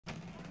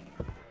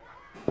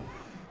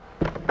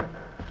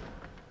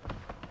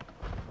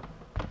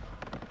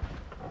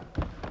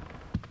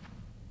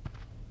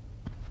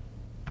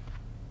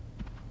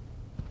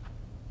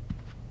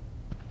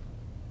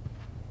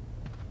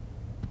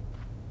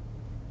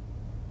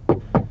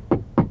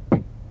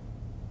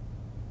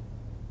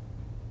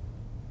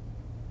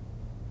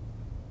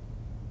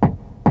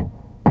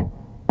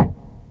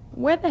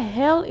Where the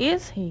hell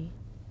is he?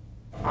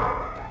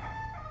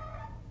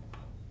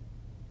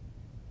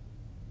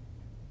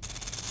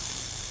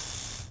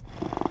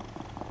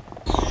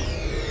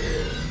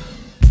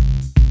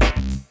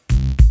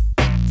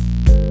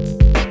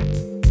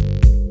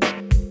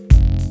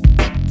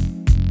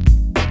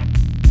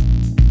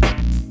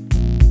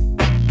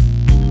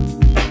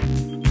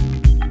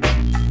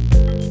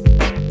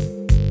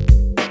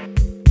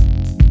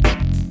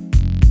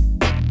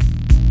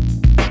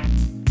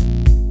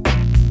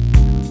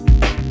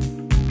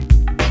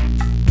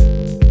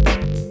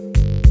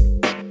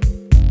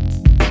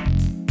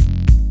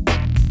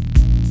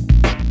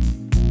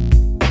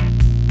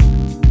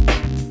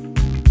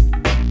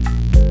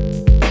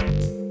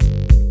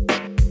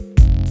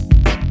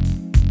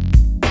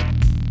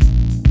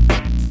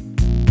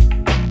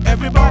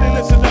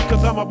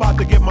 I'm about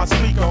to get my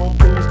sleek on.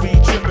 Fools be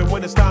tripping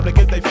when it's time to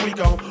get they freak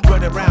on.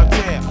 Running around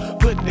town,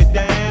 putting it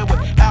down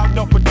without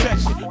no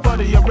protection for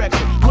the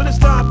erection. When it's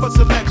time for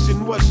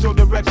selection, what's your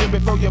direction?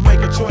 Before you make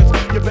a choice,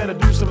 you better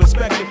do some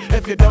inspection.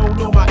 If you don't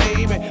know my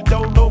aim and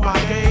don't know my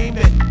game,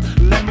 then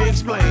let me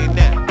explain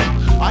that.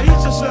 I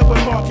used to slept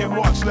with Mark and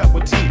Mark slept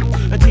with Tina.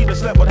 And Tina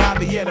slept with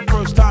Javier the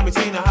first time he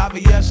seen her.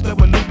 Javier slept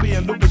with Lupe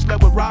and Lupe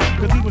slept with Rob,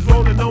 cause he was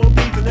rolling on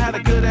beats and had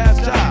a good ass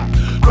job.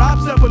 Rob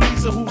slept with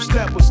Lisa who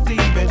slept with Steve,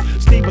 and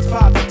Steve was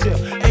positive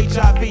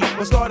HIV.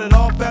 What started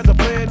off as a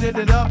plan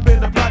ended up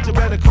in a plot. You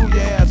better cool your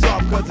ass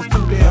off cause it's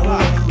too damn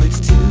hot. Oh, it's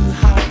too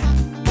hot,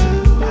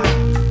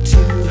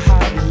 too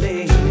hot,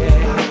 lady.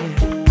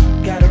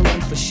 Gotta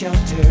run for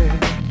shelter,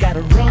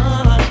 gotta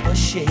run for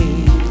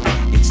shade.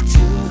 It's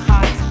too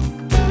hot,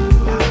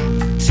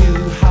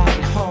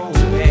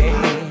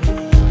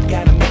 homie.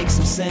 Gotta make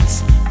some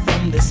sense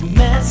from this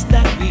mess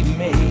that we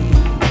made.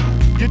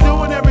 You're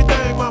doing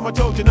everything mama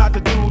told you not to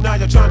do. Now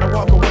you're trying to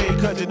walk away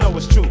cause you know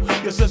it's true.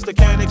 Your sister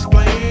can't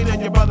explain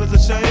and your brother's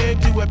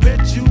ashamed to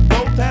admit you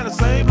both had the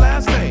same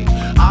last name.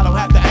 I don't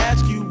have to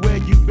ask you where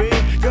you've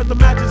been, cause the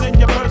matches in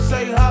your purse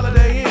say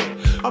Holiday Inn.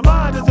 A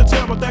mind is a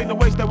terrible thing to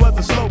waste, that was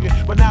a slogan.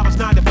 But now it's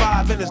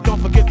 95 and it's don't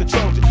forget the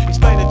Trojan.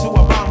 Explain it to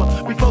her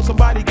mama before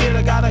somebody get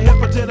her. Gotta hip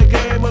her to the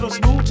game of those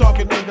smooth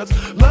talking niggas.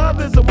 Love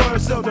is a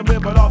word seldom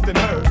heard but often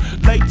heard.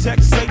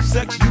 Latex, safe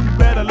sex, you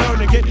better learn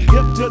to get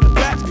hip to the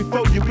facts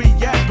before you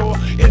react or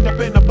end up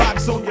in a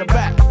box on your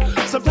back.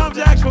 Sometimes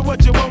you ask for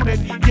what you want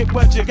and get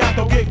what you got.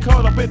 Don't get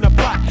caught up in the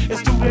plot,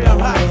 it's too damn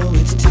hot. Oh,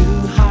 it's too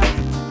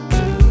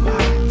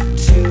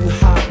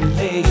hot,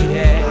 lady.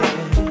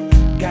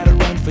 Gotta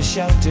run for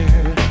shelter,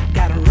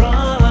 gotta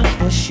run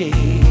for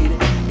shade.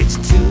 It's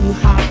too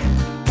hot,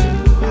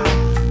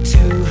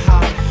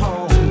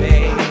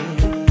 homie.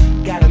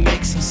 Gotta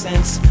make some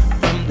sense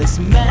from this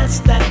mess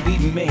that we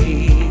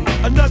made.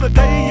 Another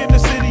day in the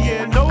city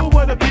and no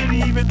what a pity.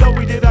 Even though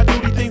we did our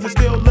duty, things are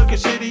still looking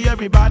shitty.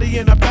 Everybody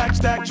in a back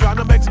stack trying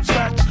to make some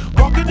scratch.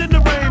 Walking in the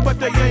rain but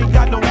they ain't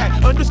got no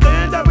hat.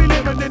 Understand that we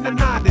living in the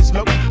 90s,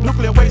 look.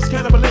 Nuclear waste,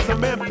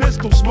 cannibalism and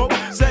pistol smoke.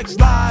 Sex,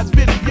 lies,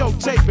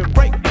 videotape and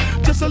rape.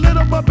 Just a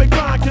little bump and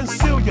grind,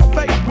 conceal your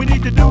fate. We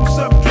need to do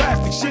something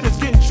drastic, shit is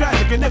getting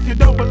tragic. And if you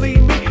don't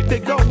believe me,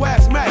 then go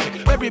ask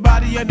Magic.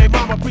 Everybody and their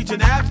mama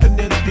preaching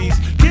abstinence. These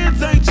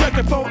kids ain't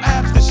checking for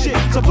apps to shit.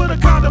 So put a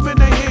condom in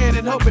their hand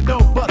and hope it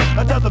don't bust.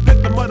 Another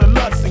victim of the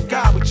lust and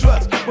God we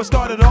trust. What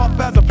started off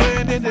as a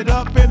plan ended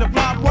up in a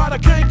plot. Water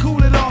can't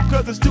cool it off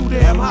cause it's too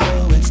damn hot.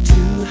 Oh, it's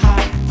too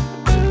hot,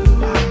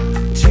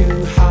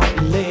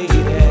 lady.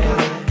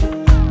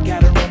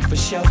 Gotta run for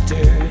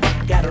shelter,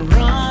 gotta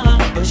run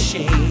for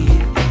shade.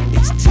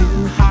 It's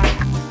too hot,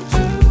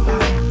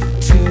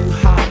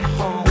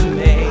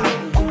 homie.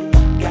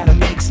 Gotta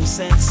make some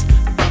sense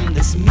from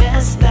this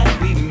mess that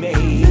we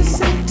made.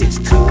 It's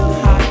too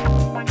hot,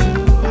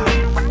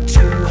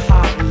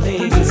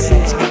 lady.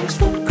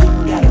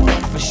 Gotta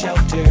run for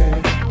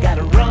shelter,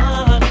 gotta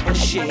run for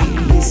shade.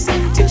 It's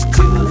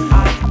too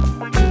hot,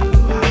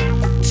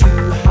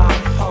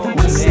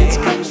 homie.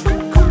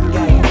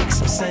 Gotta make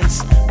some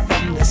sense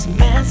from this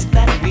mess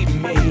that we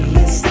made.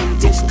 It's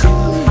too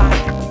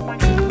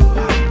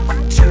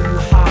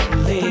hot,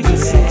 lady.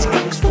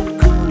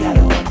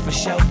 Gotta run for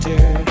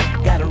shelter,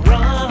 gotta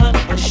run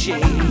for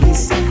shade.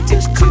 It's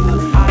too